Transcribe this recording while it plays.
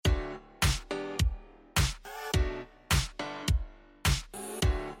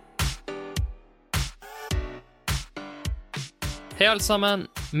Hei alle sammen,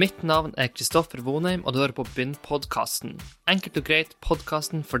 mitt navn Kristoffer Vonheim, og du hører på Begynn-podcasten. Enkelt og greit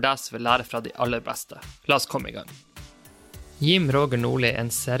podcasten for deg som vil lære fra de aller beste. La oss komme i gang. Jim Roger Nordli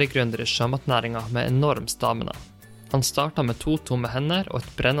en seriegründer i sjømatnæringen med enorm stamina. Han startet med 2 tomme hender og et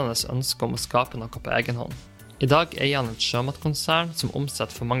brennende ønske om å skape noe på egen hånd. I dag eier han et sjømatkonsern som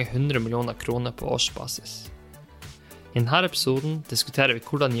omsetter for mange 100 millioner kroner på årsbasis. I denne episoden diskuterer vi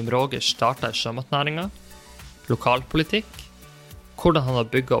hvordan Jim Roger startet i sjømatnæringen, lokalpolitikk, hvordan han har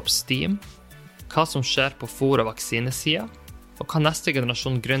bygget opp Steam, hva som skjer på fôr- og vaksinesiden, og hva neste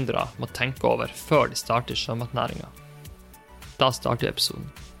generasjon gründere må tenke over før de starter i sjømatnæringen. Da starter episoden.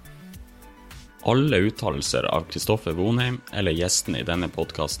 Alle uttalelser av Kristoffer Vonheim eller gjestene i denne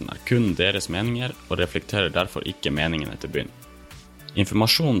podcasten er kun deres meninger og reflekterer derfor ikke meningene til Begynn.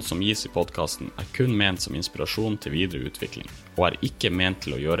 Informasjonen som gis i podcasten er kun ment som inspirasjon til videre utvikling, og er ikke ment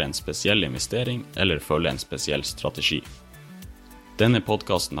til å gjøre en spesiell investering eller følge en spesiell strategi. Denne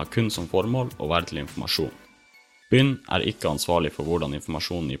podcasten har kun som formål å være til informasjon. Begynn er ikke ansvarlig for hvordan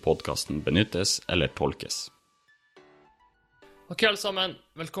informasjonen i podcasten benyttes eller tolkes. Ok alle sammen,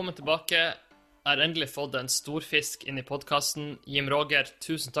 velkommen tilbake. Jeg har endelig fått en stor fisk inn i podcasten. Jim Roger,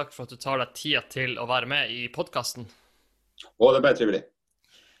 tusen takk for at du tar deg tida til å være med i podcasten. Det er bare trivelig.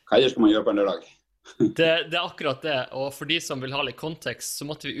 Hva ellers skal man gjøre på en dag? Det er akkurat det, og for de som vil ha litt kontekst, så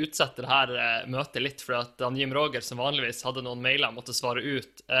måtte vi utsette dette møtet litt, for at Jim Roger som vanligvis hadde noen mailer måtte svare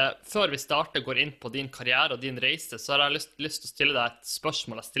ut. Før vi starter går inn på din karriere og din reise, så har jeg lyst til å stille deg et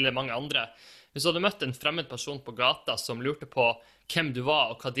spørsmål. Jeg stiller mange andre. Hvis du hadde møtt en fremmed person på gata som lurte på hvem du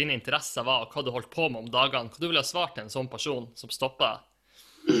var, og hva dine interesser var, og hva du holdt på med om dagene, hva du ville ha svart til en sånn person som stoppet deg?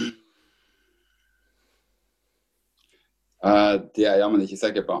 Det er jeg jammen ikke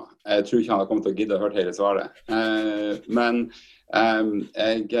sikker på. Jeg tror ikke han har kommet til å gidde å høre hele svaret. Men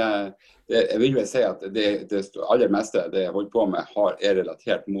jeg vil jo si at det aller meste det jeg holder på med er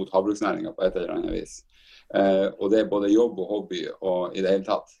relatert mot havbruksnæringen på et eller annet vis. Og det er både jobb og hobby og i det hele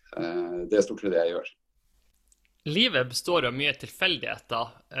tatt. Det er stort sett det jeg gjør. Livet består av mye tilfeldigheter.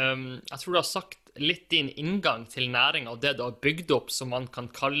 Jeg tror du har sagt litt din inngang til næringen og det du har bygd opp som man kan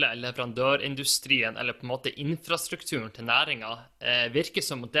kalle leverandørindustrien eller på en måte infrastrukturen til næringen, virker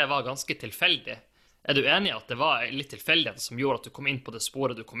som at det var ganske tilfeldig. Er du enig i at det var litt tilfeldigheter som gjorde at du kom inn på det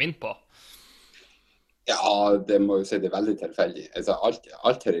sporet du kom inn på? Ja, det må jo si det er veldig tilfeldig. Altså,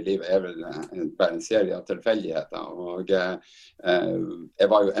 alt her i livet er vel bare en serie av tilfeldigheter. Og jeg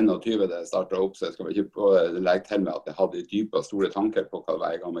var jo 21 da jeg startet opp, så jeg skal vel ikke legge til med at jeg hadde dype og store tanker på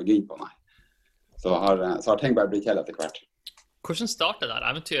hva jeg ga meg inn på, nei. Så har ting bare blitt helt etter hvert. Hvordan starter det her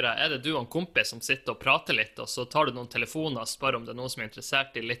eventyret? Er det du og en kompis som sitter og prater litt, og så tar du noen telefoner og spør om det er noen som er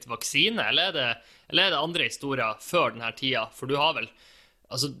interessert i litt vaksine, eller er det andre historier før denne tida? For du var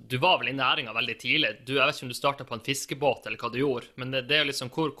vel i næringen veldig tidlig. Jeg vet ikke om du startet på en fiskebåt eller hva du gjorde, men det er jo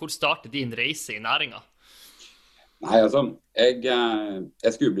liksom, hvor starter din reise i næringen? Nei, altså, jeg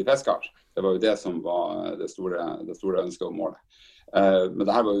skulle jo bli fisker. Det var jo det som var det store ønsket og målet. Men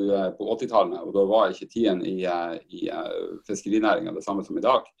det her var jo på 80-tallet, og da var ikke tiden i fiskerinæringen det samme som i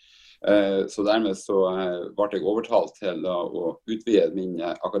dag. Så dermed så ble jeg overtalt til å utvide min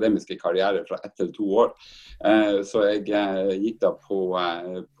akademiske karriere fra 1 til 2 år. Så jeg gikk da på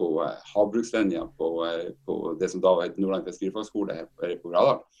havbrukslinja på det som da var Nordland Fiskerifagskole her på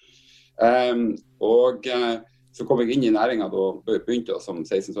Gradal. Og så kom jeg inn i næringen da begynte jeg som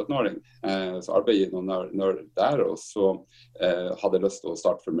 16-17-åring. Så arbeidet jeg noen år der, og så hadde jeg lyst til å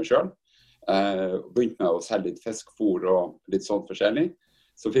starte for meg selv. Begynte med å selge litt fiskfôr og litt sånt forskjellig.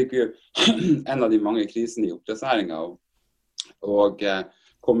 Så fikk vi en av de mange krisene i oppdrettsnæringen, og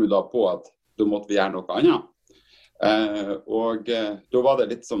kom jo da på at da måtte vi gjøre noe annet. Og da var det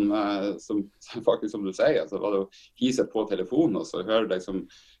litt som faktisk som du sier, altså var det å hise på telefonen og så høre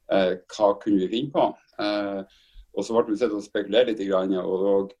liksom, hva kunne vi finne på. Og så ble vi sett å spekulere litt,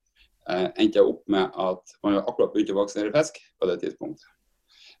 og endte jeg opp med at man akkurat begynte å vaksinere fisk på det tidspunktet.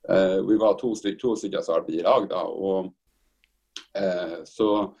 Vi var to stykker som arbeidet i lag da, og så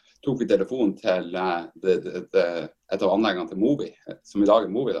tok vi telefonen til et av anleggene til Movi, som i dag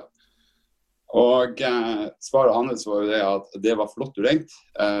er Movi da. Og svaret hans var jo det at det var flott du ringte,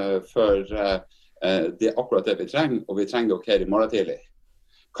 for det er akkurat det vi trenger, og vi trenger dere her i morgen tidlig.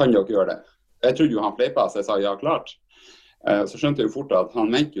 Kan dere gjøre det? Jeg trodde jo han fleipet, så jeg sa ja, klart. Så skjønte jeg jo fort at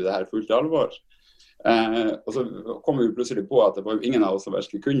han mente jo det her fullt alvor. Og så kom vi plutselig på at det var jo ingen av oss som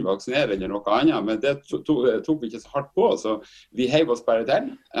virkelig kunne vaksinere eller noe annet, men det tok vi ikke så hardt på, så vi heiv oss bare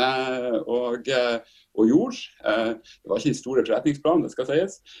til og gjorde. Det var ikke en store forretningsplan, det skal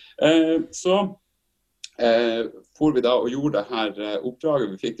sies. Så for vi da og gjorde det her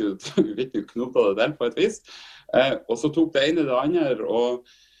oppdraget, vi fikk jo knopet det til på et vis, Og så tok det ene det andre, og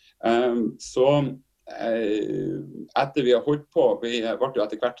så etter vi har holdt på, vi ble jo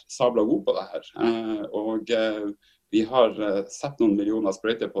etter hvert sabla gode på det her, og vi har sett noen millioner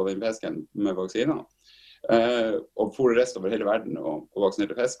sprøyter på den fisken med vaksiner, og for resten over hele verden og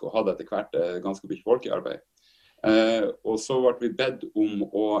vaksinerte fisk, og hadde etter hvert ganske mye folk i arbeid. Og så ble vi bedt om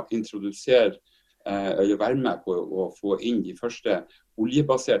å introdusere eller være med på å få inn de første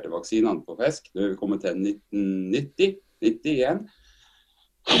oljebaserte vaksinene på fisk. Nå er vi kommet til 1991.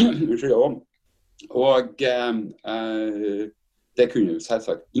 Og det kunne jo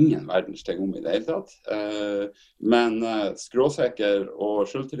selvsagt ingen verdens ting om i det hele tatt. Men skråsikker og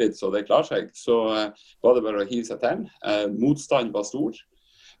selvtillit så det klarer seg, så var det bare å hive seg til. Motstand var stor.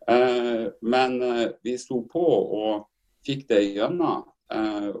 Men vi sto på og fikk det igjennom.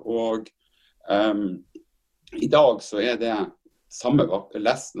 Og i dag så det samme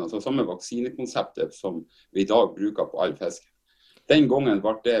vaksinekonseptet som vi i dag bruker på all fisk. Den gangen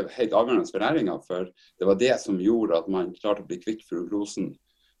var det helt avgjørende for næringen, for det var det som gjorde at man klarte å bli kvitt fuglosen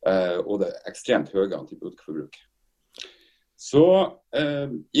og det ekstremt høye antibiotikaforbruk. Så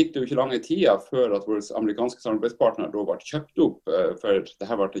gikk det jo ikke lange tida før at våre amerikanske samarbeidspartnere da ble kjøpt opp, for det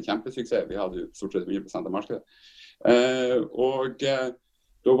her ble en kjempesuksess. Vi hadde jo stort sett 100% av markedet. Og da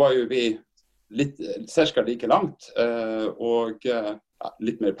var jo vi cirka like langt, og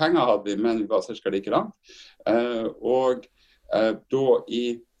litt mer penger hadde vi, men vi var cirka like langt. Og da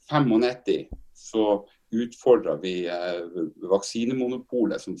i 95 så utfordret vi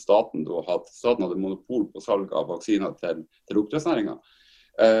vaksinemonopolet som staten da hadde. Staten hadde monopol på salg av vaksiner til oppdrettsnæringen.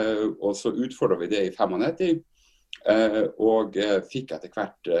 Og så utfordret vi det i 95, og fikk etter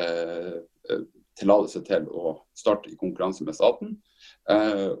hvert tillatelse til å starte i konkurranse med staten.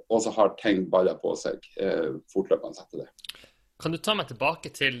 Og så har ting ballet på seg fortløpende etter det. Kan du ta meg tilbake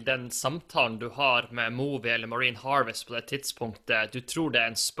til den samtalen du har med Movi eller Marine Harvest på det tidspunktet? Du tror det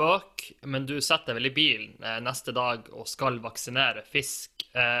en spøk, men du setter vel i bilen neste dag og skal vaksinere fisk.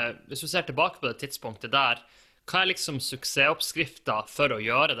 Hvis du ser tilbake på det tidspunktet der, hva liksom suksessoppskriften for å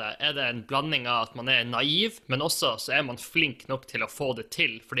gjøre det? Det en blanding av at man naiv, men også så man flink nok til å få det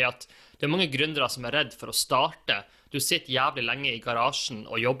til? Fordi at det mange gründere som redd for å starte. Du sitter jævlig lenge i garasjen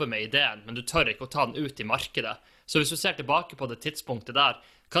og jobber med ideen, men du tør ikke å ta den ut i markedet. Så hvis du ser tilbake på det tidspunktet der,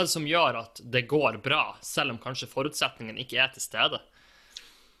 hva det som gjør at det går bra, selv om kanskje forutsetningen ikke til stede?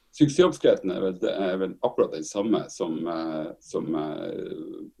 Suksessoppskriften vel akkurat den samme som man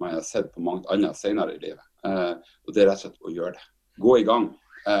har sett på mange andre senere i livet. Og det rett og slett å gjøre det. Gå i gang.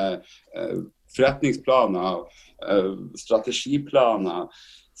 Forretningsplaner, strategiplaner,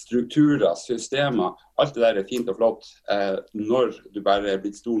 strukturer, systemer, alt det der fint og flott når du bare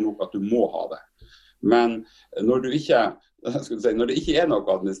blitt stor nok at du må ha det. Men når det ikke noe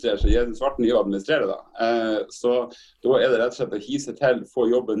å administrere, så det svart mye å administrere da. Så da det rett og slett å hise til, få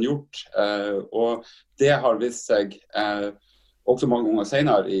jobben gjort. Og det har vist seg også mange ganger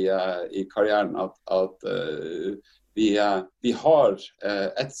senere i karrieren at vi har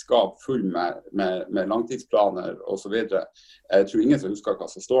et skap full med langtidsplaner og så videre. Jeg tror ingen som husker hva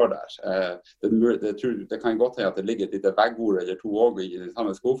som står der. Det kan godt hende at det ligger et lite veggord eller to også i den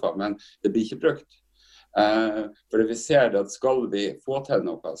samme skuffa, men det blir ikke brukt. For vi ser at skal vi få til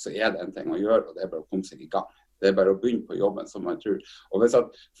noe, så det en ting å gjøre, og det bare å komme seg i gang. Det bare å begynne på jobben som man tror. Og hvis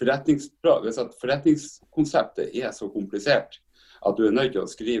at forretningskonseptet så komplisert, at du nødt til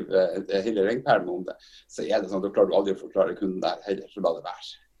å skrive hele regnpermen om det, så det sånn at du klarer du aldri å forklare kunden der heller, så la det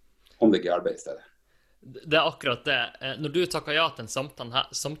være. Kom deg i arbeid i stedet. Det akkurat det. Når du takket ja til samtalen her,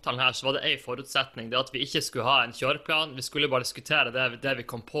 så var det en forutsetning, det at vi ikke skulle ha en kjøreplan, vi skulle bare diskutere det vi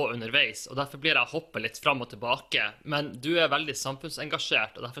kom på underveis, og derfor blir jeg hoppet litt fram og tilbake. Men du veldig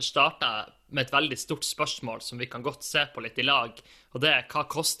samfunnsengasjert, og derfor startet jeg med et veldig stort spørsmål som vi kan godt se på litt i lag, og det hva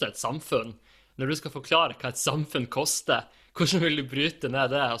koster et samfunn? Når du skal forklare hva et samfunn koster, hvordan vil du bryte ned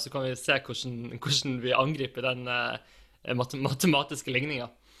det, og så kan vi se hvordan vi angriper den matematiske ligningen.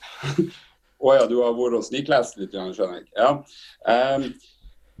 Ja, du har vært og sniklest litt, skjønner jeg. Ja.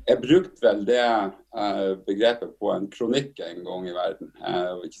 Jeg brukte vel det begrepet på en kronikk en gang i verden,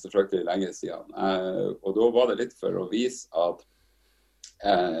 og ikke så fryktelig lenge siden. Og da var det litt for å vise at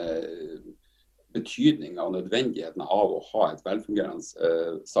betydningen og nødvendigheten av å ha et velfungerende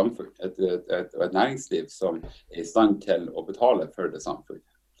samfunn, et næringsliv som i stand til å betale for det samfunnet.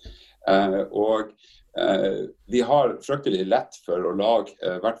 Og vi har fryktelig lett for å lage,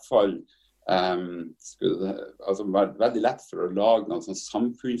 i hvert fall, veldig lett for å lage noen sånn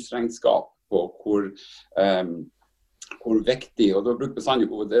samfunnsregnskap på hvor hvor viktig, og da bruker bestandig,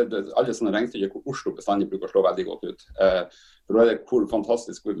 alle sånne regnestykker hvor Oslo bestandig bruker å slå veldig godt ut. For da det hvor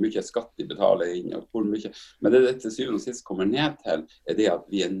fantastisk, hvor mye skatt de betaler inn, og hvor mye, men det til syvende og sist kommer ned til, det at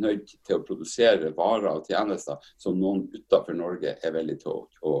vi nødt til å produsere varer og tjenester som noen utenfor Norge villig til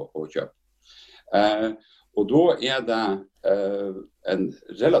å kjøpe. Og da det en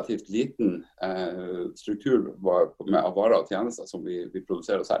relativt liten struktur av varer og tjenester som vi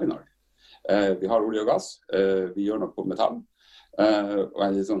produserer særlig i Norge. Vi har olje og gass, vi gjør noe på metall, og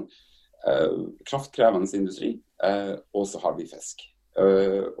en litt sånn kraftkrevende industri, og så har vi fisk.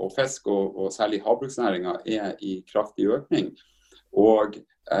 Og fisk og særlig havbruksnæringen i kraftig økning, og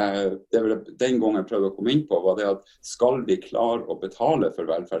det den gangen jeg prøvde å komme inn på var det at skal vi klare å betale for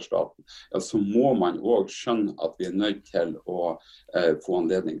velferdsstaten, ja, så må man også skjønne at vi nødt til å få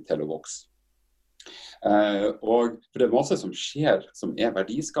anledning til å vokse. Og for det masse som skjer som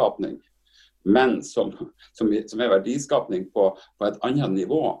verdiskapning, men som verdiskapning på et annet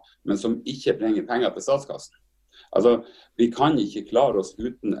nivå, men som ikke bringer penger til statskassen. Altså, vi kan ikke klare oss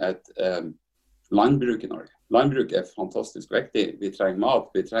uten et landbruk i Norge. Landbruk fantastisk viktig, vi trenger mat,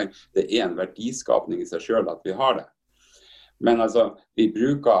 det en verdiskapning i seg selv at vi har det. Men altså, vi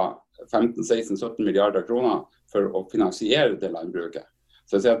bruker 15, 16, 17 milliarder kroner for å finansiere det landbruket.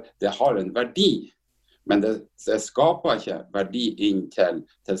 Så jeg sier at det har en verdi, men det skaper ikke verdi inn til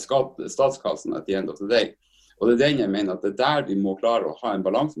statskassen at the end of the day. Og det den jeg mener at det der vi må klare å ha en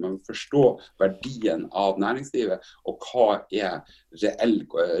balanse, man må forstå verdien av næringslivet, og hva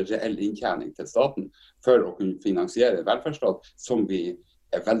reell inntjening til staten, for å kunne finansiere velferdsstat som vi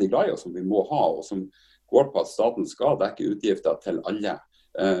veldig glad i, og som vi må ha, og som går på at staten skal dekke utgifter til alle.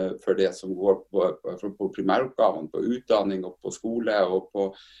 For det som går på primæroppgavene, på utdanning, og på skole, og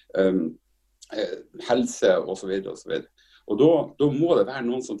på helse og så videre og så videre. Og da må det være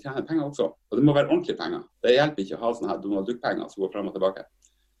noen som tjener penger også, og det må være ordentlige penger. Det hjelper ikke å ha sånne her Donald Duck-penger som går frem og tilbake.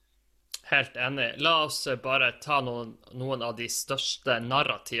 Helt enig. La oss bare ta noen av de største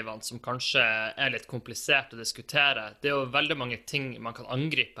narrativene som kanskje litt komplisert å diskutere. Det jo veldig mange ting man kan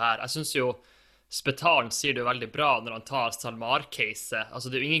angripe her. Jeg synes jo Spetalen sier det jo veldig bra når han tar SalMar-caset. Altså,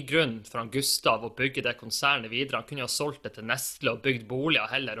 det jo ingen grunn for han Gustav å bygge det konsernet videre. Han kunne jo ha solgt det til Nestle og bygd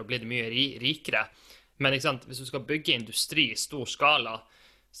boliger heller og blitt mye rikere. Men ikke sant, hvis du skal bygge industri i stor skala,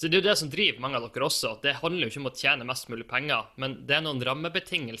 så det jo det som driver mange av dere også. Det handler jo ikke om å tjene mest mulig penger, men det noen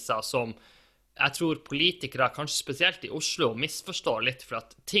rammebetingelser som jeg tror politikere, kanskje spesielt i Oslo, misforstår litt, for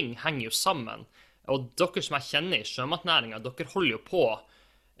at ting henger jo sammen. Og dere som jeg kjenner i sjømatnæringen, dere holder jo på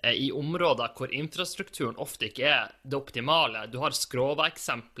i områder hvor infrastrukturen ofte ikke det optimale. Du har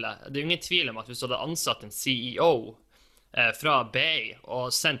Skrova-eksemplet. Det jo ingen tvil om at hvis du hadde ansatt en CEO fra BI og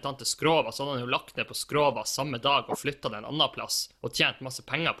sendt han til Skrova, så hadde han jo lagt ned på Skrova samme dag og flyttet det en annen plass og tjent masse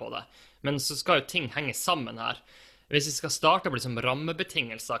penger på det. Men så skal jo ting henge sammen her. Hvis vi skal starte på liksom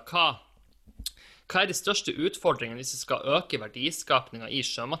rammebetingelser, hva de største utfordringene hvis vi skal øke verdiskapningen i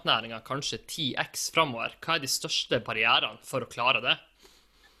sjømatnæringen kanskje 10x fremover? Hva de største barrierene for å klare det?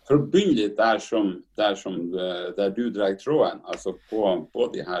 For å begynne litt der du drar tråden, altså på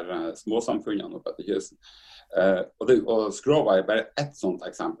de her småsamfunnene oppe etter kysten. Og Skrova bare ett sånt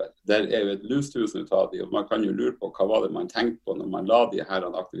eksempel. Der jo et lusthus ut av de, og man kan jo lure på hva var det man tenkte på når man la de her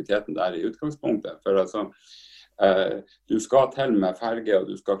aktiviteten der i utgangspunktet. For altså, du skal til med ferge, og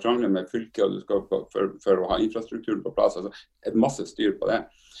du skal krangle med fylke, og du skal for å ha infrastrukturen på plass. Altså, et masse styr på det.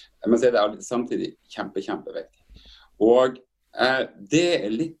 Men så det samtidig kjempeviktig. Og det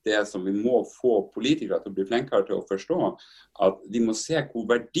litt det som vi må få politikere til å bli flinkere til å forstå, at de må se hvor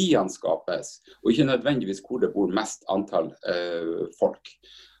verdiene skapes, og ikke nødvendigvis hvor det bor mest antall folk.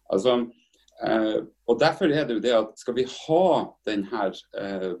 Altså, og derfor det jo det at skal vi ha de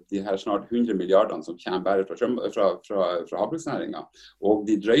her snart 100 milliardene som kommer bare fra havbruksnæringen, og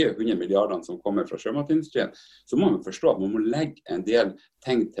de drøye 100 milliardene som kommer fra sjømatindustrien, så må man forstå at man må legge en del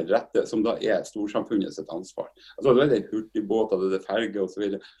ting til rette som da storsamfunnet sitt ansvar. Altså da det hurtigbåter, det ferge og så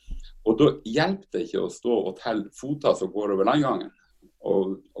videre. Og da hjelper det ikke å stå og telle foter som går over landgangen.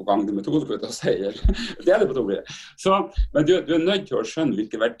 Og gang det med to, skulle jeg si. Det det på to blir. Men du nødt til å skjønne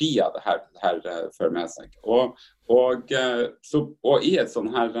hvilke verdier det her fører med seg. Og i et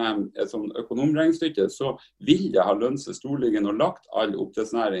sånn økonomregnestykke så vil det ha lønt seg storligen og lagt all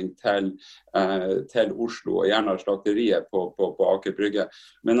oppdrettsnæring til Oslo, og gjerne slakteriet på Aker Brygge.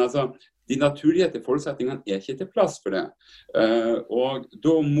 Men altså, de naturlige forutsetningene ikke til plass for det. Og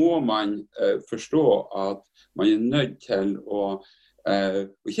da må man forstå at man nødt til å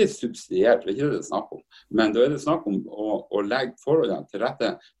ikke subsidiert, det ikke det snakk om, men da det snakk om å legge forholdene til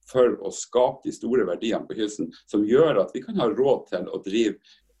rette for å skape de store verdiene på kysten, som gjør at vi kan ha råd til å drive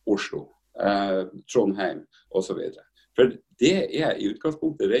Oslo, Trondheim og så videre. For det I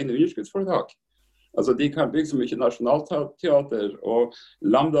utgangspunktet rene underskuddsforetak. Altså, de kan bygge så mye nasjonalteater og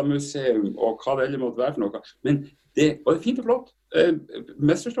Lambda-museum og hva det ellers måtte være for noe. Men og det fint og flott.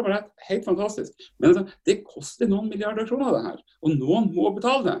 Mesterstå meg rett, helt fantastisk. Men altså, det koster noen milliarder kroner det her. Og noen må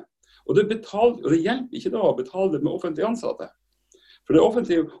betale det. Og det hjelper ikke da å betale det med offentlige ansatte. For det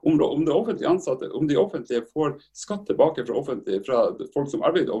offentlige, om de offentlige får skatt tilbake fra folk som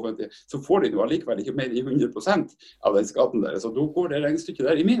arbeider offentlige, så får de jo allikevel ikke mer enn 100% av den skatten der. Så da går det regnestykket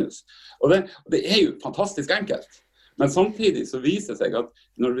der I minus. Og det jo fantastisk enkelt. Men samtidig så viser det seg at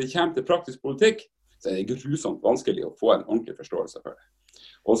når det kommer til praktisk politikk, så det grusomt vanskelig å få en ordentlig forståelse for det.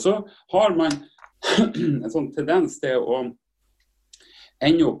 Og så har man en sånn tendens til å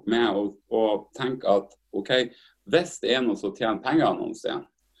ende opp med å tenke at, ok, hvis det noen som tjener penger noen sted,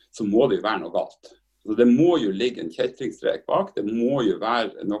 så må det jo være noe galt. Så det må jo ligge en kjeltringstrek bak, det må jo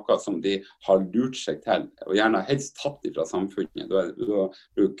være noe som de har lurt seg til, og gjerne helst tatt fra samfunnet. Da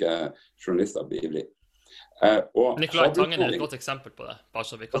bruker journalister bli ivrig. Nicolai Tangen et godt eksempel på det. Bare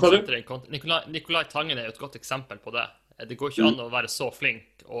så vi kan sette det I Nicolai Tangen et godt eksempel på det. Det går ikke an å være så flink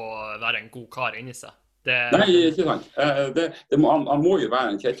og være en god kar inni seg. Nei, ikke sant. Han må jo være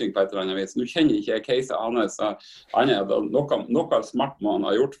en kjeltring på et eller annet vis. Nå kjenner ikke jeg caset hans. Noe smart må han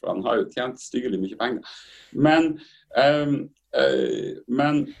ha gjort, for han har jo tjent styggelig mye penger. Men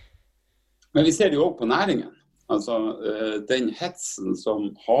vi ser jo også på næringen. Altså, den hetsen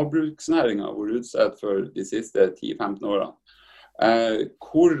som havbruksnæringen har vært utsatt for de siste 10-15 årene,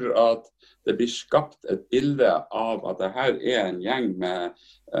 hvor at det blir skapt et bilde av at det her en gjeng med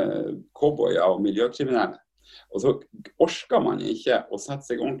cowboyer og miljøkriminelle. Og så orsker man ikke å sette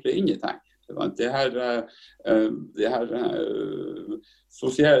seg ordentlig inn I ting. De her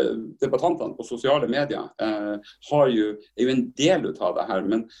debattantene på sosiale medier er jo en del av det her,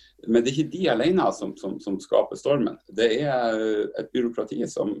 men det ikke de alene som skaper stormen. Det et byråkrati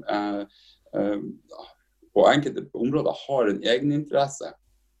som på enkelte områder har en egen interesse,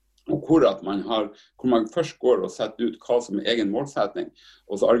 og hvor man først går og setter ut hva som egen målsetning,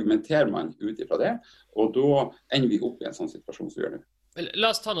 og så argumenterer man ut ifra det, og da ender vi opp I en sånn situasjon som gjør det.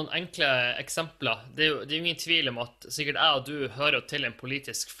 La oss ta noen enkle eksempler. Det jo ingen tvil om at sikkert jeg og du hører til en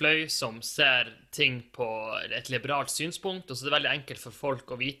politisk fløy som ser ting på et liberalt synspunkt, og så det veldig enkelt for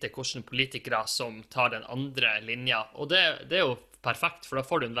folk å vite hvilke politikere som tar den andre linja. Og det jo perfekt, for da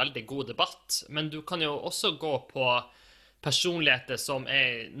får du en veldig god debatt. Men du kan jo også gå på personligheter som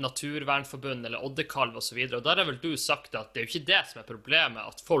Naturvernforbund eller Oddekalv og så videre, og der har vel du sagt at det jo ikke det som problemet,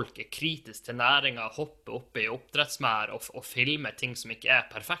 at folk kritiske til næringen, hopper opp I oppdrettsmær og filmer ting som ikke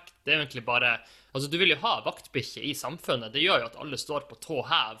perfekt. Det jo egentlig bare, altså du vil jo ha vaktbikkje I samfunnet, det gjør jo at alle står på tå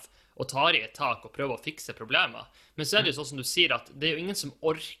hev og tar I et tak og prøver å fikse problemer. Men så det jo sånn som du sier at det jo ingen som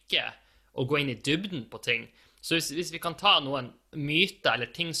orker å gå inn I dybden på ting. Så hvis vi kan ta noen myter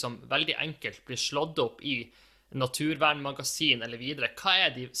eller ting som veldig enkelt blir slått opp I naturvernmagasin eller videre, hva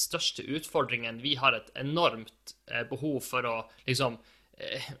de største utfordringene vi har et enormt behov for å liksom,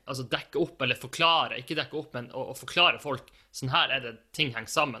 altså dekke opp eller forklare, ikke dekke opp, men å forklare folk, sånn her det ting henger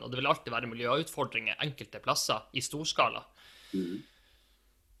sammen, og det vil alltid være miljøutfordringer enkelte plasser I storskala.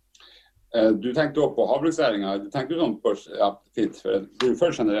 Du tenkte også på havbruksnæringen, du tenkte sånn på, ja, fint, for du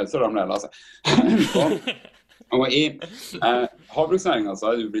først generelt, så ramler jeg, Lasse. Og I havbruksnæringen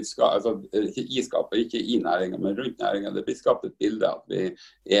så det jo blitt skapt, altså ikke I skapet, ikke I næringen, men rundt næringen, det blitt skapt et bilde at vi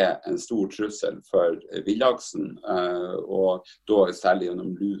en stor trussel for villaksen, og da særlig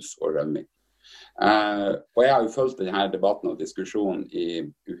gjennom lus og rømming. Og jeg har jo fulgt denne debatten og diskusjonen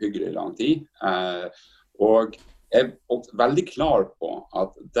I uhyggelig lang tid, og jeg veldig klar på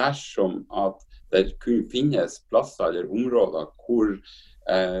at dersom at det kunne finnes plasser eller områder hvor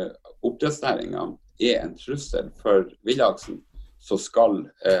oppdrettsnæringen en trussel for villaksen, så skal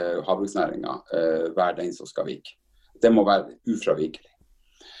havbruksnæringen være den som skal vike. Det må være ufravikelig.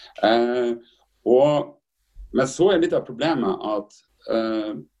 Men så litt av problemet at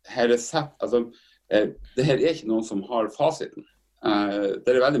her sett, altså, det her ikke noen som har fasiten.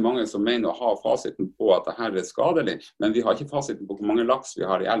 Det veldig mange som mener å ha fasiten på at det her skadelig, men vi har ikke fasiten på hvor mange laks vi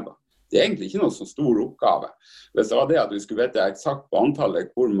har I elva. Det egentlig ikke noen så stor oppgave. Hvis det var det at vi skulle vite eksakt på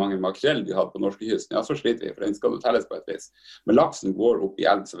antallet hvor mange makrell vi hadde på norskekysten, ja, så sliter vi, for den skal jo telles på et vis. Men laksen går opp I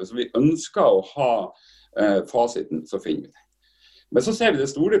elv, så hvis vi ønsker å ha fasiten, så finner vi det. Men så ser vi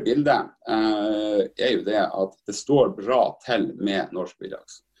det store bildet, jo det at det står bra til med norsk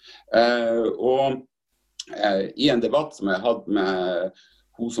villaks. Og I en debatt som jeg hadde med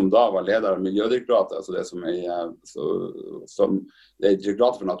hun som da var leder av Miljødirektoratet, altså det som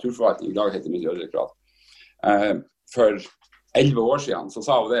Direktoratet for naturforvaltning I dag heter Miljødirektoratet, for 11 år siden, så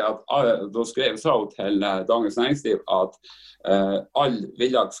sa hun det at sa hun til Dagens Næringsliv at all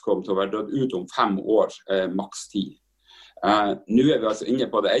villaks kom til å være dødd ut om 5 år, maks 10. Nå vi altså inne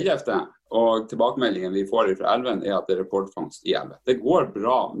på det 11. Og tilbakemeldingen vi får fra elven at det rekordfangst i elven. Det går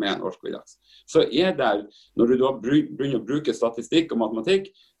bra med norsk villaks. Så det, når du da begynner å bruke statistikk og matematikk,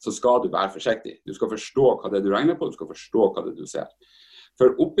 så skal du være forsiktig. Du skal forstå hva det du regner på, du skal forstå hva det du ser.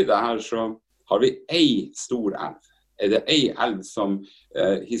 For oppi det her så har vi en stor elv. Det en elv som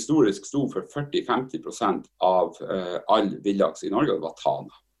historisk stod for 40-50% av all villaks i Norge, og det var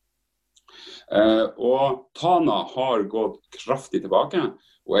Tana. Og Tana har gått kraftig tilbake,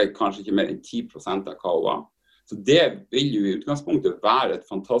 og kanskje ikke mer enn 10% av hva hun var. Så det vil jo i utgangspunktet være et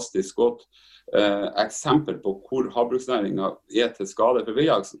fantastisk godt eksempel på hvor havbruksnæringen til skade for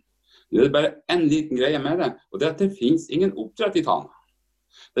villaksen. Det bare en liten greie med det, og det at det finnes ingen oppdrett i Tana.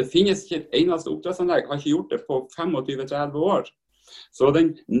 Det finnes ikke et eneste oppdrettsanlegg, har ikke gjort det på 25-30 år. Så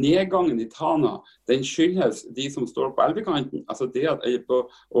den nedgangen i Tana, den skyldes de som står på elvekanten, altså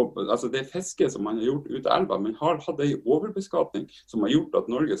det fisket som man har gjort ut av elva, men har hatt en overbeskatning som har gjort at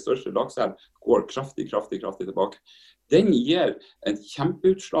Norges største lakseelv går kraftig tilbake. Den gir en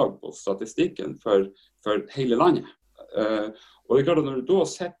kjempeutslag på statistikken for hele landet. Og det er klart at når du da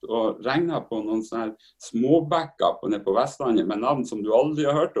sitter og regner på noen sånne småbekker nede på Vestlandet med navn som du aldri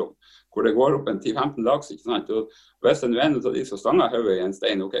har hørt om, hvor det går opp en 10-15 laks, ikke sant? Og hvis det er en av de som stanger hodet i en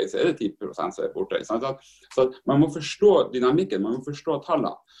stein, ok, så det 10% som borte. Ikke sant? Så man må forstå dynamikken, man må forstå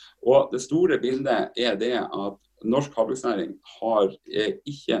tallene. Og det store bildet det at norsk havbruksnæring har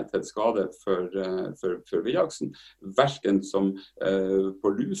ikke til skade for villaksen, hverken som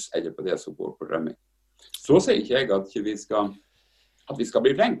på lus eller på det som går på rømming. Så sier ikke jeg at vi skal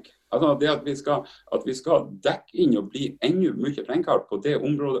bli flinke. Altså det at vi skal dekke inn og bli enda mye flinkere på det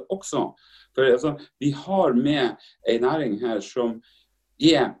området også. For altså, vi har med en næring her som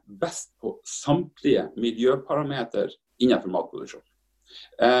best på samtlige miljøparameter innenfor matproduksjon.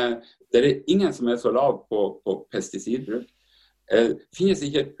 Det ingen som så lav på pesticidbruk. Finnes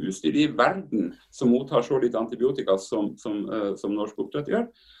ikke et husdyr i verden som mottar så litt antibiotika som norsk oppdrett gjør.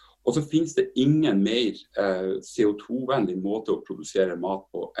 Og så finnes det ingen mer CO2-vennlig måte å produsere mat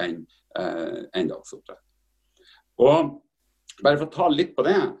på enn lakseoppdrett. Og bare for å ta litt på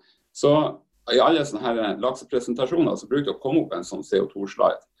det, så i alle sånne her laksepresentasjoner så bruker det å komme opp en sånn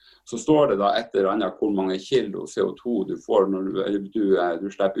CO2-slide. Så står det da et eller annet hvor mange kilo CO2 du får når du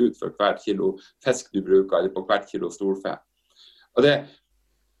slipper ut for hvert kilo fisk du bruker, eller på hvert kilo storfe. Og det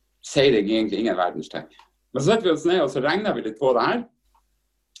sier jeg egentlig ingen verdens ting. Men så setter vi oss ned og så regner vi litt på det her.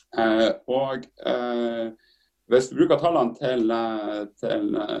 Og hvis du bruker tallene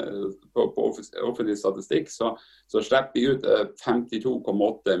på offentlig statistikk, så slipper vi ut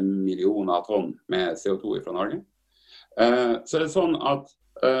 52,8 millioner tonn med CO2 fra Norge. Så det sånn at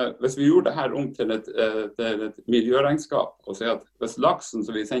hvis vi gjorde dette om til et miljøregnskap, og sier at hvis laksen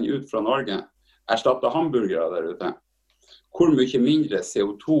som vi sender ut fra Norge erstatter hamburgere der ute, hvor mye mindre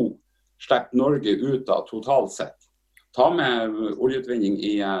CO2 slipper Norge ut av totalt sett? Ta med oljeutvinning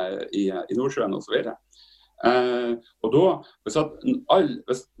i Nordsjøen og så videre. Og da,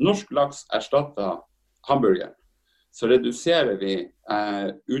 hvis norsk laks erstatter hamburger, så reduserer vi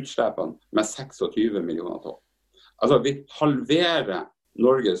utslippene med 26 millioner tonn. Altså vi halverer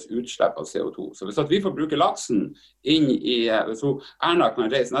Norges utslipp av CO2. Så hvis vi får bruke laksen inn hvis Erna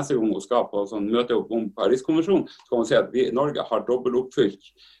kan reise neste gang hun skal på sånn møte opp om Paris-konvensjonen, så kan hun si at vi i Norge har dobbeltoppfylt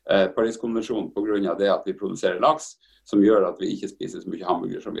Paris-konvensjonen på grunn av det at vi produserer laks, som gjør at vi ikke spiser så mye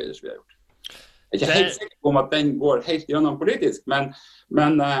hamburger som vi ellers har gjort. Jeg er ikke helt sikker på om at den går helt gjennom politisk, men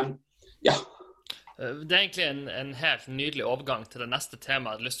ja. Det egentlig en helt nydelig overgang til det neste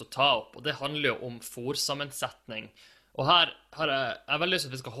temaet jeg hadde lyst til å ta opp, og det handler jo om fôrsammensetning. Og her har jeg veldig lyst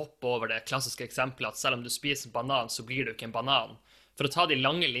til at vi skal hoppe over det klassiske eksempelet at selv om du spiser en banan, så blir du ikke en banan. For å ta de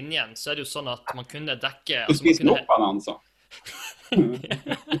lange linjene, så det jo sånn at man kunne dekke... Du spiser nok banan, så.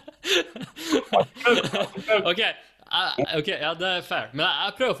 Ok, ja, det fair. Men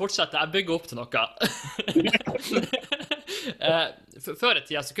jeg prøver å fortsette, jeg bygger opp til noe. Før i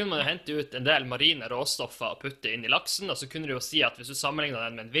tida så kunne man jo hente ut en del marine råstoffer og putte inn i laksen, og så kunne du jo si at hvis du sammenligner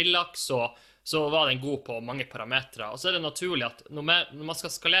den med en villaks, så var den god på mange parametre. Og så det naturlig at når man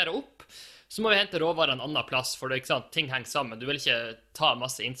skal skalere opp, så må vi hente råvarer en annen plass, for det, ikke sant, ting henger sammen. Du vil ikke ta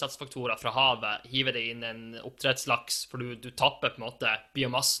masse innsatsfaktorer fra havet, hive det inn en oppdrettslaks, for du tapper på en måte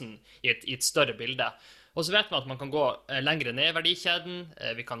biomassen i et større bilde. Og så vet man at man kan gå lengre ned i verdikjeden,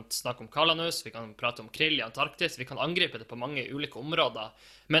 vi kan snakke om kalanus, vi kan prate om krill i Antarktis, vi kan angripe det på mange ulike områder.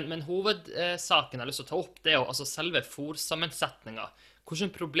 Men hovedsaken jeg har lyst til å ta opp, det jo altså selve fôrsammensetningen.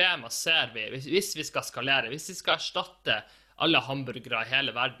 Hvilke problemer ser vi hvis vi skal skalere, hvis vi skal erstatte alle hamburgere i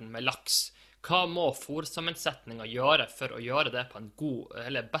hele verden med laks. Hva må fôrsammensetningen gjøre for å gjøre det på en god,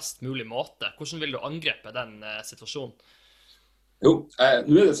 eller best mulig måte? Hvordan vil du angrepe den situasjonen? Jo,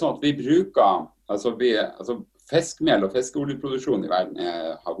 nå det sånn at vi bruker, fiskmel og fiskeoljeproduksjon i verden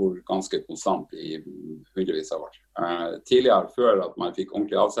har vært ganske konstant i hundrevis av år. Tidligere, før at man fikk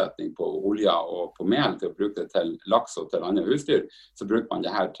ordentlig avsetning på olje og på mel til å bruke det til laks og til andre husdyr, så bruker man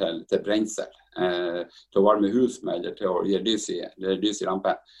det her til brensel, til å varme hus med, eller til å gi lys i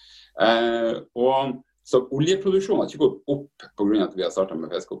lampen. Så oljeproduksjonen har ikke gått opp på grunn av at vi har startet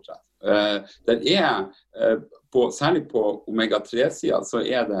med fiskeoppdrett. Særlig på omega-3-siden så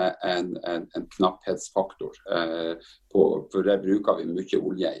det en knapphetsfaktor. For det bruker vi mye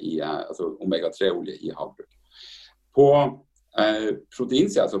olje omega-3-olje i havbruk. På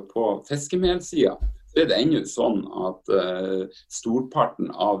proteinsiden, altså på fiskemelsiden, så det ennå sånn at storparten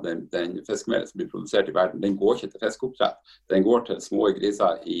av den fiskemel som blir produsert i verden, den går ikke til fiskeoppdrett. Den går til små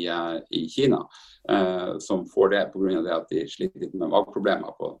griser i Kina, som får det på grunn av det at de sliter litt med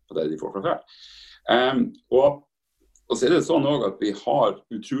mageproblemer på det de får fra før. Og så det sånn også at vi har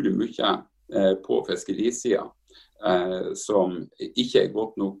utrolig mye på fiskerisiden som ikke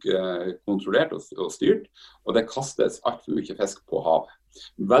godt nok kontrollert og styrt, og det kastes alt for mye fisk på havet.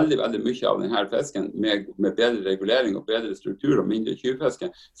 Veldig mye av denne fisken med bedre regulering og bedre struktur og mindre tjuvfiske,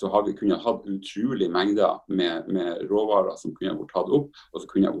 så har vi kunnet ha utrolig mengder med råvarer som kunne vært tatt opp, og som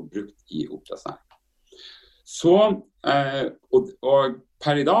kunne vært brukt i oppdrettsnæringen. Så, og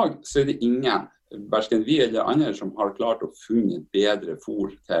per i dag så det ingen, hverken vi eller andre, som har klart å funne bedre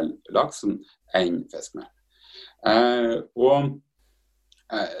fôr til laksen enn fiskemel.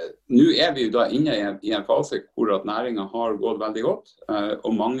 Nå vi jo da inne i en fase hvor at næringen har gått veldig godt,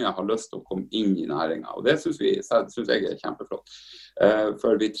 og mange har lyst til å komme inn i næringen, og det synes jeg kjempeflott,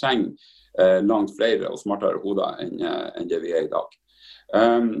 for vi trenger langt flere og smartere hoder enn det vi i dag.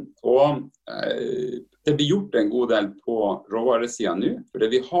 Det blir gjort en god del på råvaresiden nå, for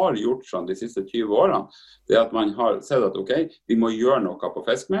det vi har gjort sånn de siste 20 årene, det at man har sett at vi må gjøre noe på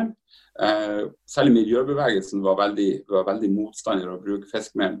fiskemel. Særlig miljøbevegelsen var veldig motstander å bruke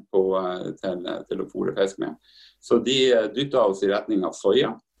fiskemel til å fôre fiskemel. Så de dyttet oss i retning av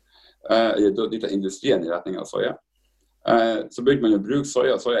soya, dyttet industrien i retning av soya. Så begynte man å bruke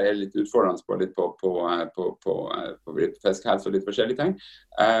soya. Soya litt utfordrende på fiskehelse og litt forskjellige ting.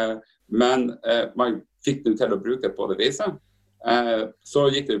 Men man fikk det til å bruke det på det viset. Så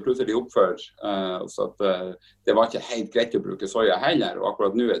gikk det plutselig opp for så at det var ikke helt greit å bruke soya heller, og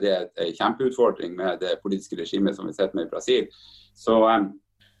akkurat nå det en kjempeutfordring med det politiske regimet som vi setter med i Brasil. Så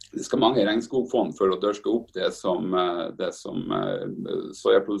det skal mange regnskogfond for å dørske opp det som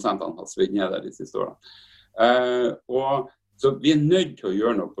sojaprodusentene har svidd ned der de siste årene. Så vi nødt til å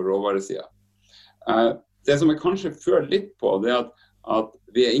gjøre noe på råvaresiden. Det som jeg kanskje føler litt på, det at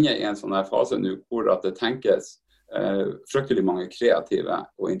vi inne i en sånn her fase nå hvor at det tenkes fryktelig mange kreative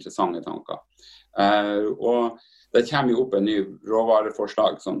og interessante tanker. Og det kommer jo opp en ny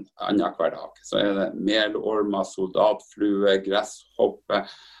råvareforslag sånn annen hver dag. Så det melormer, soldatflue, gresshoppe,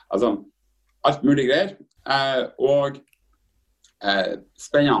 altså alt mulig greier. Og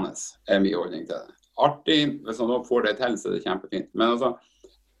spennende mye holdning til det. Artig, hvis man nå får det til, så det kjempefint. Men altså,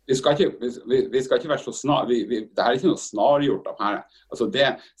 vi skal ikke være så snar, det ikke noe snargjort av her. Altså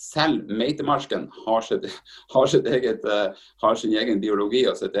selv meitemarsken har sin egen biologi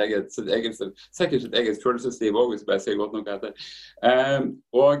og sikkert sitt eget følelsesliv også, hvis jeg bare sier godt nok etter.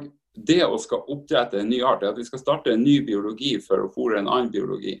 Og det å skal oppdrette en ny art, at vi skal starte en ny biologi for å fôre en annen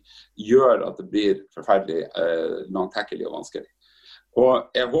biologi, gjør at det blir forferdelig langtekkelig og vanskelig.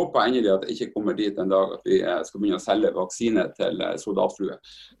 Og jeg håper endelig at det ikke kommer dit en dag at vi skal begynne å selge vaksine til soldatflue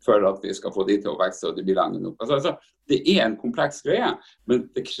for at vi skal få de til å vekse og de blir lenge nok. Altså, det en kompleks greie,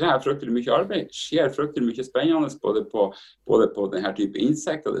 men det krever fryktelig mye arbeid. Det skjer fryktelig mye spennende både på denne type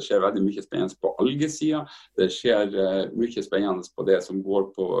insekter, det skjer veldig mye spennende på algesiden, det skjer mye spennende på det som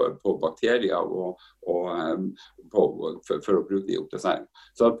går på bakterier for å bruke de i oppdrettsnæringen.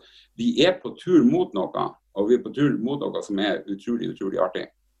 Så vi på tur mot noe, og vi på tur mot noe som utrolig, utrolig artig.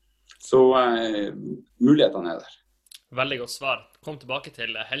 Så mulighetene der. Veldig godt svar. Kom tilbake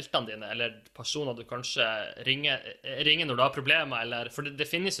til heltene dine, eller personer du kanskje ringer når du har problemer, for det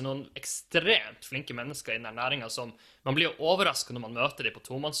finnes jo noen ekstremt flinke mennesker i denne næringen som man blir jo overrasket når man møter dem på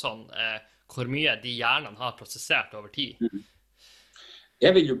tomannshånd, hvor mye de hjernene har prosessert over tid.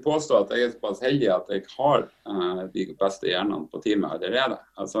 Jeg vil jo påstå at jeg såpass heldig at jeg har de beste hjernene på teamet allerede.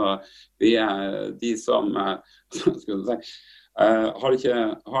 Altså, vi de som, skulle du si, Har det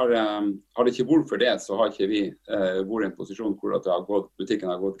ikke vært for det, så har ikke vi vært i en posisjon hvor at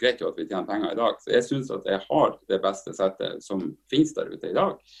butikken har gått greit og at vi tjener penger i dag. Så jeg synes at jeg har det beste settet som finnes der ute i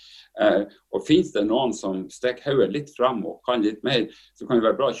dag. Og finnes det noen som stikker hodet litt frem og kan litt mer, så kan vi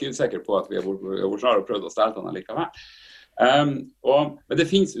være bra kylsikre på at vi har vært snart og prøvd å stelle den likevel. Men det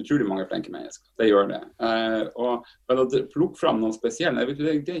finnes utrolig mange flinke mennesker, det gjør det. Men å plukke frem noen spesielle, det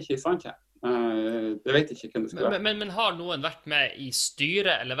er ikke sant her. Det vet ikke hvem det skal være. Men har noen vært med i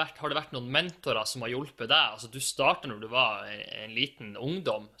styret, eller har det vært noen mentorer som har hjulpet deg? Altså, du startet når du var en liten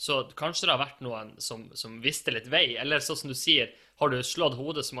ungdom, så kanskje det har vært noen som visste litt vei, eller sånn som du sier, har du slått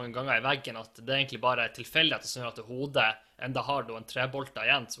hodet så mange ganger i veggen at det egentlig bare er tilfeldigheter som gjør at hodet enda har noen trebolter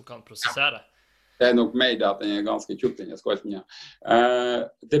igjen som kan prosessere? Det er nok mer det at den er ganske tjukk, den skolten, ja.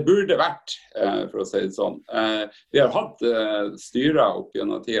 Det burde vært, for å si det sånn. Vi har hatt styrer opp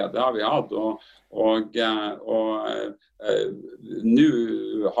gjennom tida, det har vi hatt, og nå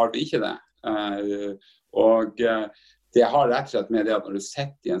har vi ikke det. Og det har rett og slett med det at når du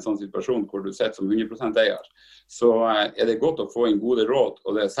sitter i en sånn situasjon hvor du sitter som 100% eier, så er det godt å få en gode råd,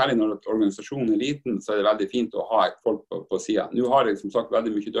 og det er særlig når organisasjonen er liten, så er det veldig fint å ha et folk på siden. Nå har jeg som sagt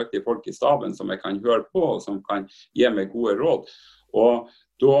veldig mye dyktige folk i staben som jeg kan høre på, og som kan gi meg gode råd. Og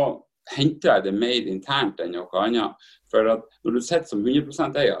da henter jeg det mer internt enn noe annet. For at når du sitter som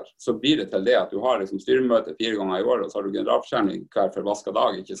 100% eier, så blir det til det at du har styremøte 4 ganger i året, og så har du generalforsamling hver forvasket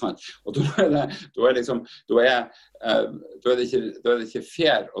dag, ikke sant? Og da er det ikke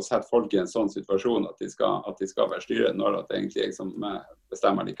fair å sette folk i en sånn situasjon at de skal være styret når det egentlig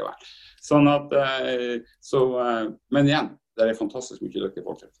bestemmer likevel. Sånn at, men igjen, det er fantastisk mye dyktige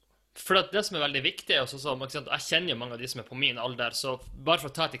folk. For det som er veldig viktig, jeg kjenner jo mange av de som er på min alder, så bare for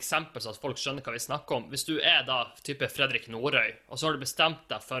å ta et eksempel så at folk skjønner hva vi snakker om. Hvis du er da type Fredrik Norøy, og så har du bestemt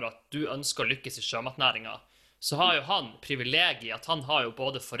deg for at du ønsker å lykkes i sjømatnæringen, så har jo han privilegiet at han har jo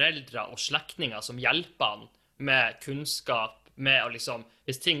både foreldre og slektninger som hjelper han med kunnskap, med å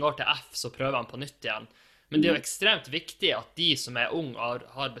hvis ting går til F, så prøver han på nytt igjen. Men det er jo ekstremt viktig at de som er unge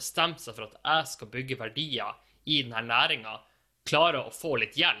har bestemt seg for at jeg skal bygge verdier i denne næringen, klarer å få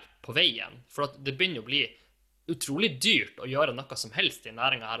litt hjelp på veien, for at det begynner å bli utrolig dyrt å gjøre noe som helst i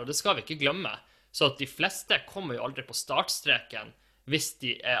næringen her, og det skal vi ikke glemme. Så at de fleste kommer jo aldri på startstreken hvis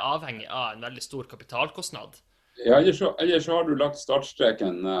de er avhengig av en veldig stor kapitalkostnad. Ja, ellers så har du lagt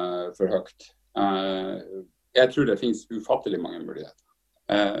startstreken for høyt. Jeg tror det finnes ufattelig mange muligheter.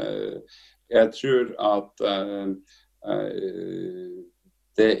 Jeg tror at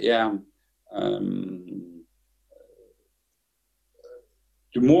det er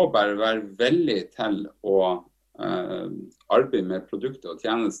du må bare være veldig til å arbeide med produktet og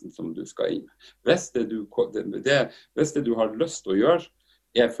tjenesten som du skal inn. Hvis det du har lyst til å gjøre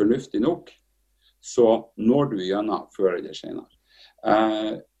er fornuftig nok, så når du gjennom før eller senere.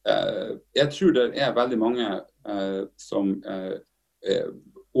 Jeg tror det er veldig mange som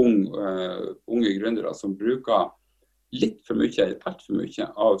unge gründere som bruker litt for mye eller alt for mye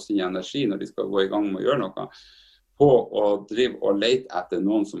av sin energi når de skal gå i gang med å gjøre noe, på å drive og lete etter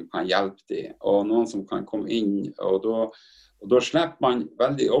noen som kan hjelpe dem, og noen som kan komme inn, og da slipper man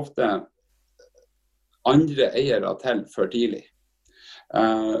veldig ofte andre eiere til for tidlig.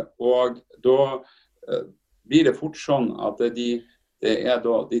 Og da blir det fort sånn at det er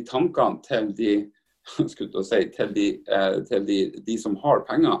da de tankene til de som har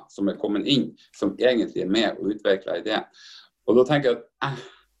penger, som er kommet inn, som egentlig er med å utvikle ideen. Og da tenker jeg at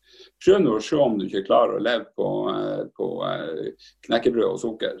prøv nå å se om du ikke klarer å leve på knekkebrød og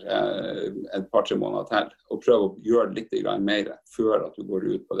sukker et par-tre måneder til, og prøv å gjøre litt mer før at du går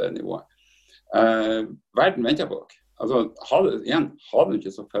ut på det nivået. Verden venter på dere. Altså, ha det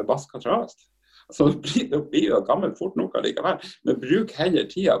ikke så forbasket travelt. Så det blir jo gammelt fort nok likevel, men bruk heller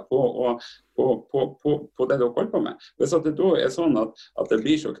tida på det dere holder på med. Hvis det da er sånn at det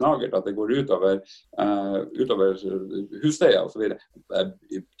blir så knagert at det går utover husleia og så videre,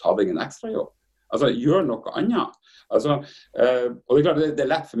 ta deg en ekstra jobb. Altså, gjør noe annet. Altså, og det er klart, det er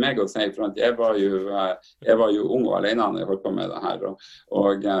lett for meg å si, for at jeg var jo ung og alene når jeg holdt på med det her,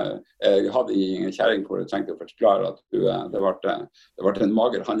 og jeg hadde ingen kjæring hvor jeg trengte å forklare at det ble en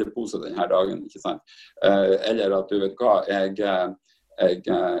mager handlepose denne dagen, ikke sant? Eller at du vet hva, jeg er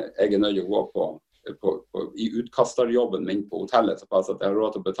nødt til å gå i utkasterjobben min på hotellet, så pass at jeg har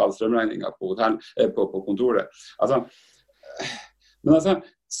råd til å betale strømregninger på kontoret. Altså, men altså,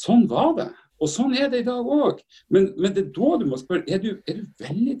 sånn var det. Og sånn er det i dag også. Men det er da du må spørre, er du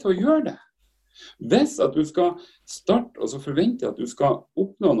villig til å gjøre det? Hvis at du skal starte og så forvente at du skal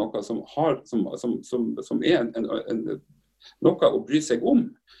oppnå noe som er noe å bry seg om,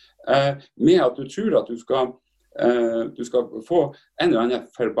 med at du tror at du skal du skal få en eller annen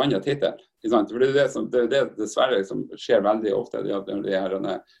forbannet titel. For det er det dessverre som skjer veldig ofte, det at når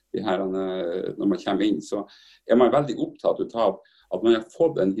man kommer inn, så er man veldig opptatt av at man har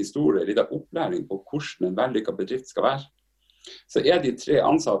fått en historie, litt av opplæring på hvordan en vellykket bedrift skal være. Så er de 3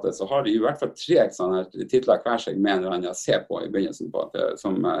 ansatte, så har de i hvert fall 3 sånne titler hver seg med en eller annen se på i begynnelsen på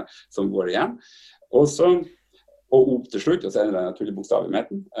som går igjen. Og opp til slutt, og så er det en tullebokstav i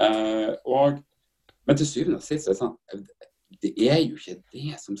midten. Men til syvende og sist er det sånn, det er jo ikke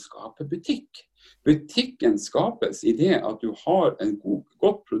det som skaper butikk. Butikken skapes i det at du har en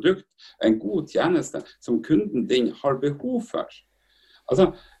godt produkt, en god tjeneste som kunden din har behov for. Altså,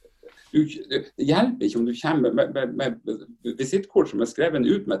 det hjelper ikke om du kommer med visittkort som er skrevet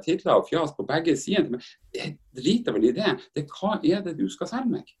ut med titler og fjas på begge sider. Men det driter vel i det. Hva er det du skal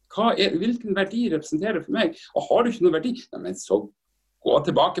selge meg? Hvilken verdi representerer for meg? Og har du ikke noe verdi, men så gå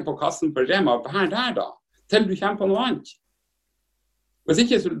tilbake på kassen på Rema her der da, til du kommer på noe annet. Hvis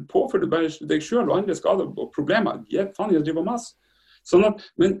ikke så påfører du bare deg selv og andre skader og problemer. Faen, jeg driver masse. Sånn at,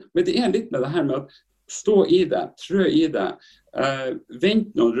 men det er litt med det her med at stå i det, trø i det, vent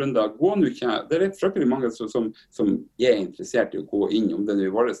noen runder, gå nå ikke. Det er fryktelig mange som er interessert i å gå inn, om det er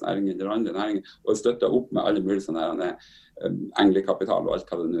i vår næring eller andre næringer, og støtte opp med alle mulige sånne englekapital og alt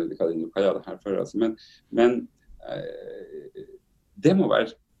hva det nå kaller det her for. Altså. Men det må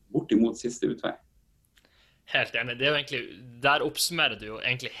være bortimot siste utvei. Helt enig. Det er jo egentlig, der oppsummerer du jo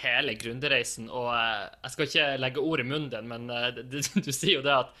egentlig hele gründerreisen, og jeg skal ikke legge ord i munnen din, men du sier jo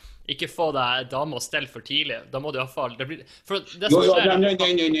det at ikke få deg dame å stelle for tidlig. Da må du i hvert fall... Nei,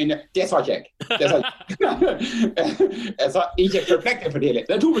 det sa ikke jeg. Jeg sa ikke forplikte for tidlig.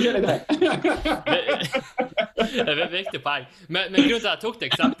 Det er 2 forskjellige ting. Det er viktig poeng. Men grunnen til at jeg tok det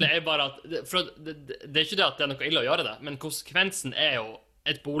eksempelet er bare at, for det er ikke det at det er noe ille å gjøre det, men konsekvensen er jo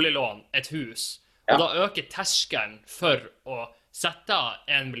et boliglån, et hus. Og da øker terskelen for å sette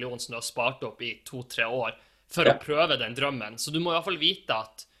 1 million som du har spart opp i 2-3 år for å prøve den drømmen. Så du må i hvert fall vite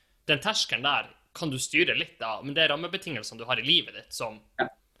at den terskelen der kan du styre litt av, men det er rammebetingelsene du har i livet ditt som... Ja,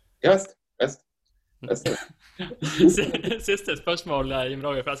 Siste spørsmål, Jim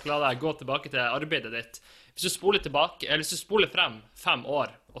Roger, for jeg skal la deg gå tilbake til arbeidet ditt. Hvis du spoler frem 5 år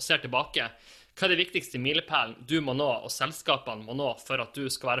og ser tilbake, hva er det viktigste milepælen du må nå, og selskapene må nå, for at du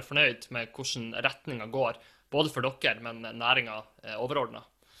skal være fornøyd med hvordan retningen går, både for dere, men næringen overordnet?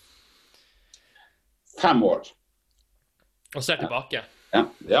 5 år. Og ser tilbake.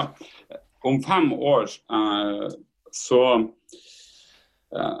 Ja. Om 5 år så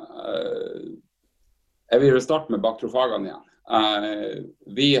jeg vil starte med bakteriofagene igjen.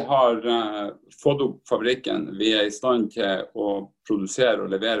 Vi har fått opp fabrikken. Vi er i stand til å produsere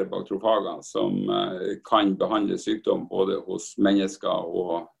og levere bakteriofager som kan behandle sykdom både hos mennesker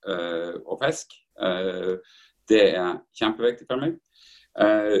og fisk. Det er kjempeviktig for meg.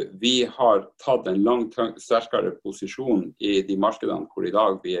 Vi har tatt en langt sterkere posisjon i de markedene hvor i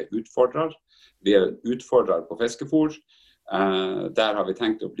dag vi er utfordrer. Vi er utfordrer på fiskefôr. Der har vi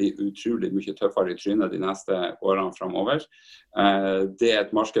tenkt å bli utrolig mye tøffere i trynet de neste årene fremover. Det er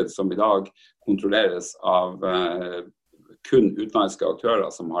et marked som i dag kontrolleres av kun utenlandske aktører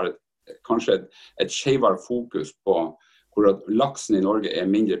som har kanskje et skjevere fokus på hvor laksen i Norge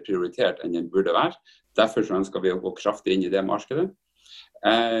er mindre prioritert enn den burde være. Derfor så ønsker vi å gå kraftig inn i det markedet.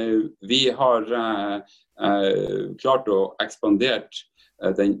 Vi har klart å ekspandere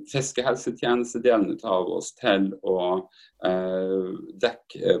den fiskehelsetjenestedelen av oss til å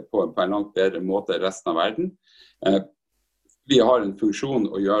dekke på en langt bedre måte resten av verden. Vi har en funksjon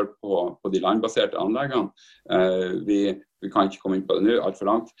å gjøre på de landbaserte anleggene. Vi kan ikke komme inn på det nå, alt for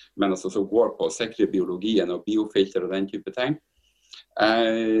langt, men altså så går på å sikre biologien og biofilter og den type ting.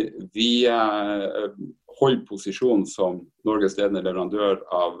 Vi holder posisjon som Norges ledende leverandør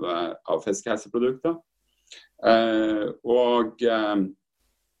av fiskehelseprodukter. Og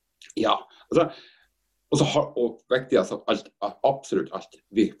viktig, altså absolutt alt.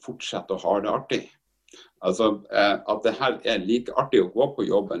 Vi fortsetter å ha det artig. Altså at det her er like artig å gå på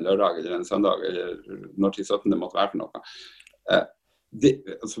jobb en lørdag eller en søndag, eller når til 17 det måtte være for noe.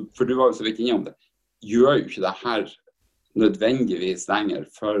 For du var jo så vidt innom det. Gjør jo ikke det her nødvendigvis lenger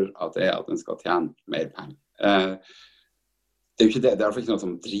for at den skal tjene mer penger. Det er jo ikke det. Det er i hvert fall ikke noe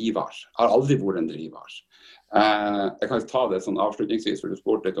som driver. Det har aldri vært en driver. Jeg kan ta det sånn avslutningsvis, for du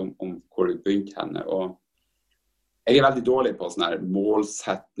spurte litt om hvor du begynte henne. Og jeg er veldig dårlig på sånn her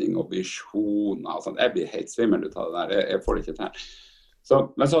målsetning og visjoner. Og sånt. Jeg blir helt svimmel ut av det der. Jeg får det ikke til.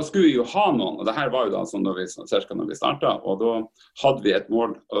 Men så skulle vi jo ha noen, og det her var jo da sånn cirka når vi startet, og da hadde vi et mål,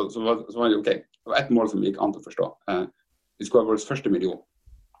 og så var det ok, det var et mål som gikk an til å forstå. Vi skulle ha vår første million.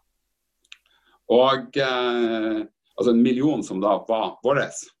 Og altså 1 million som da var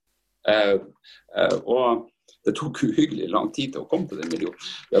våres. Og det tok uhyggelig lang tid til å komme til den millionen.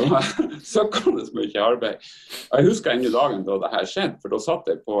 Det var søkkende mye arbeid. Jeg husker enda dagen da det her skjedde, for da satt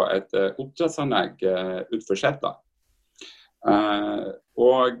jeg på et oppdrettsanlegg utenfor Shetland.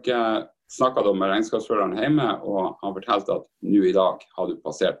 Og snakket da med regnskapsføreren hjemme, og han fortalte at nå i dag har du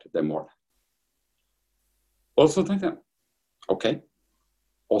passert det målet. Og så tenkte jeg, ok,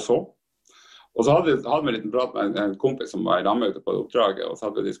 og så? Og så hadde vi en liten prat med en kompis som var i ramme ute på oppdraget, og så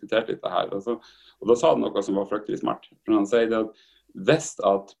hadde vi diskutert litt det her. Og da sa han noe som var fryktelig smart. For han sier det at hvis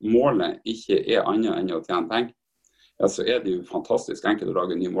at målet ikke er annet enn å tjene penger, ja, så er det jo fantastisk enkelt å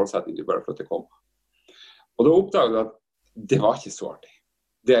lage en ny målsetning til bare for at det kommer. Og da oppdaget jeg at det var ikke så artig.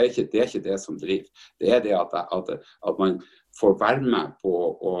 Det er ikke det som driver. Det er det at man får være med på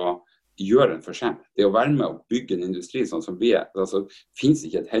å gjøre en forskjell. Det å være med å bygge en industri sånn som vi er. Altså, det finnes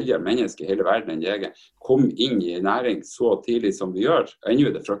ikke et heldigere menneske i hele verden enn jeg. Kom inn i en næring så tidlig som vi gjør. Ennå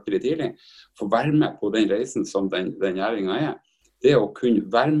er det fryktelig tidlig. Få være med på den reisen som den næringen er. Det å kunne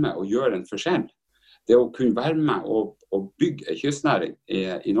være med å gjøre en forskjell. Det å kunne være med å bygge en kystnæring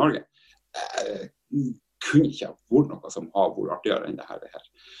i Norge. Kunne ikke ha vært noe som har vært artigere enn det her.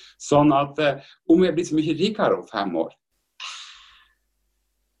 Sånn at om jeg blir så mye rikere om 5 år,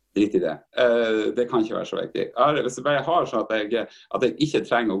 drit i det. Det kan ikke være så viktig. Hvis jeg bare har sånn at jeg ikke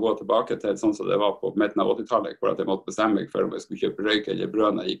trenger å gå tilbake til sånn som det var på midten av 80-tallet, hvor jeg måtte bestemme meg for om jeg skulle kjøpe røyk eller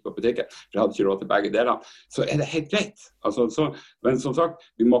brød når jeg gikk på butikken, for jeg hadde ikke råd til begge delene, så er det helt greit. Men som sagt,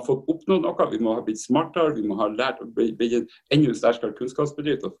 vi må ha fått oppnådd noe, vi må ha blitt smartere, vi må ha lært å bli en enda sterkere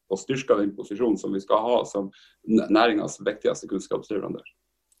kunnskapsbedrift og styrke den posisjonen som vi skal ha som næringens viktigste kunnskapsleverandør.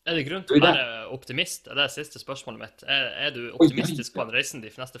 Er det grunn til å være optimist? Det siste spørsmålet mitt. Er du optimistisk på den reisen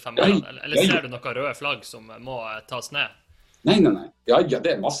de neste 5 årene? Eller ser du noen røde flagg som må tas ned? Nei. Ja,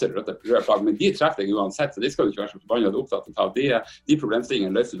 det er masse røde flagg, men de treffer deg uansett, så de skal du ikke være så forbannet opptatt av. De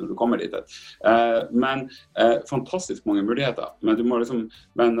problemstillingene løser du når du kommer dit. Men fantastisk mange muligheter. Men du må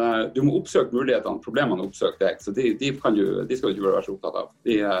oppsøke mulighetene, problemene oppsøke deg, så de skal du ikke være så opptatt av.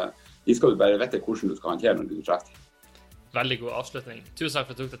 De skal du bare vite hvordan du skal håndtere når du treffer dem. Veldig god avslutning. Tusen takk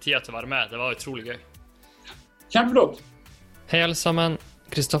for at du tok deg tid til å være med. Det var utrolig gøy. Kjempeflott. Hei alle sammen.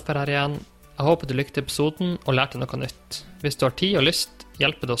 Kristoffer her igjen. Jeg håper du likte episoden og lærte noe nytt. Hvis du har tid og lyst,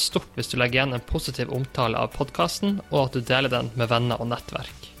 hjelper det oss stort hvis du legger igjen en positiv omtale av podcasten, og at du deler den med venner og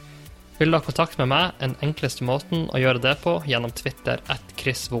nettverk. Vil du ha kontakt med meg, den enkleste måten å gjøre det på gjennom Twitter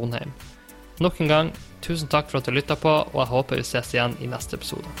 @ChrisVonheim. Nok en gang, tusen takk for at du lyttet på, og jeg håper vi ses igjen i neste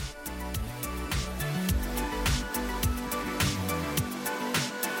episode.